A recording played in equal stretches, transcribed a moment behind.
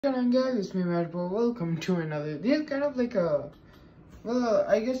And guys, it's me Madpo. Welcome to another. This is kind of like a, well,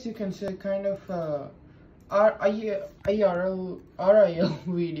 I guess you can say kind of RIL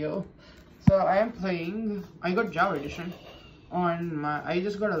video. So I am playing. I got Java Edition on my. I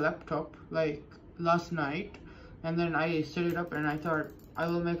just got a laptop like last night, and then I set it up, and I thought I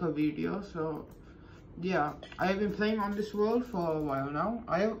will make a video. So yeah, I have been playing on this world for a while now.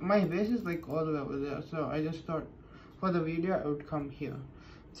 My base is like all the way over there, so I just thought for the video I would come here.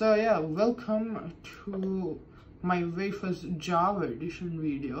 So yeah, welcome to my very first Java Edition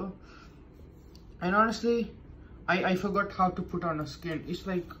video. And honestly, I forgot how to put on a skin. It's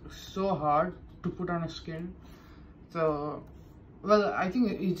like so hard to put on a skin. So, well, I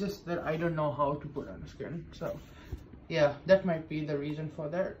think it's just that I don't know how to put on a skin. So yeah, that might be the reason for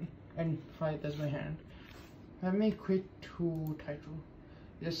that. And hi, that's my hand. Let me quit to title.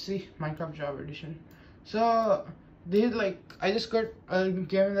 Just see Minecraft Java Edition. So I just got a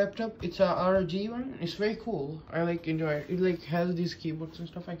gaming laptop. It's a ROG one. It's very cool. I like enjoy it. It like has these keyboards and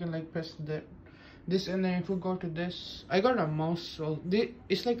stuff. I can like press this and then it will go to this. I got a mouse, so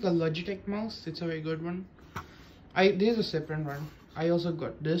it's like a Logitech mouse. It's a very good one. This is a separate one. I also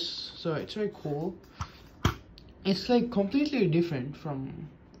got this, so it's very cool. It's like completely different from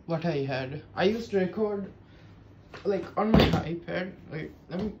what I had. I used to record like on my iPad. Like,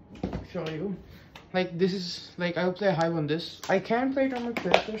 let me show you. Like this is like I'll play Hive on this. I can play it on my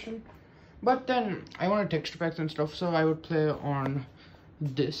PlayStation, but then I want texture packs and stuff, so I would play on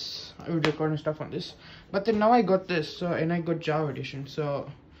this. I would record and stuff on this. But then now I got this, so and I got Java Edition,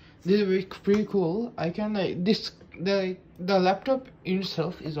 so this is pretty cool. I can like the laptop in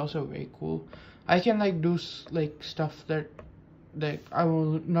itself is also very cool. I can like do like stuff that I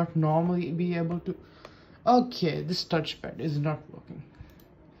will not normally be able to. Okay, this touchpad is not working.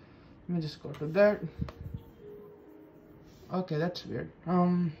 Let me just go to that. Okay, that's weird.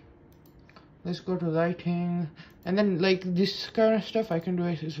 Let's go to lighting, and then like this kind of stuff I can do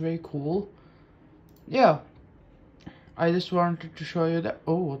is very cool. Yeah, I just wanted to show you that.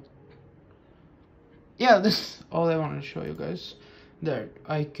 Oh yeah, this is all I wanted to show you guys. That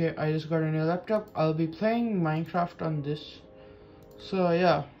I just got a new laptop. I'll be playing Minecraft on this. So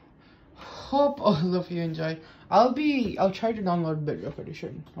yeah, hope all of you enjoy. I'll try to download Bedrock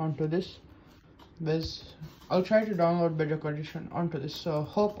Edition onto this. I'll try to download Bedrock Edition onto this. So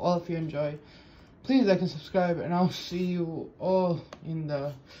hope all of you enjoy. Please like and subscribe, and I'll see you all in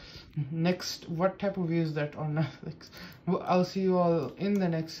the next. What type of view is that on Netflix? I'll see you all in the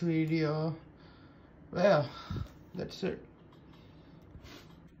next video. Well, that's it.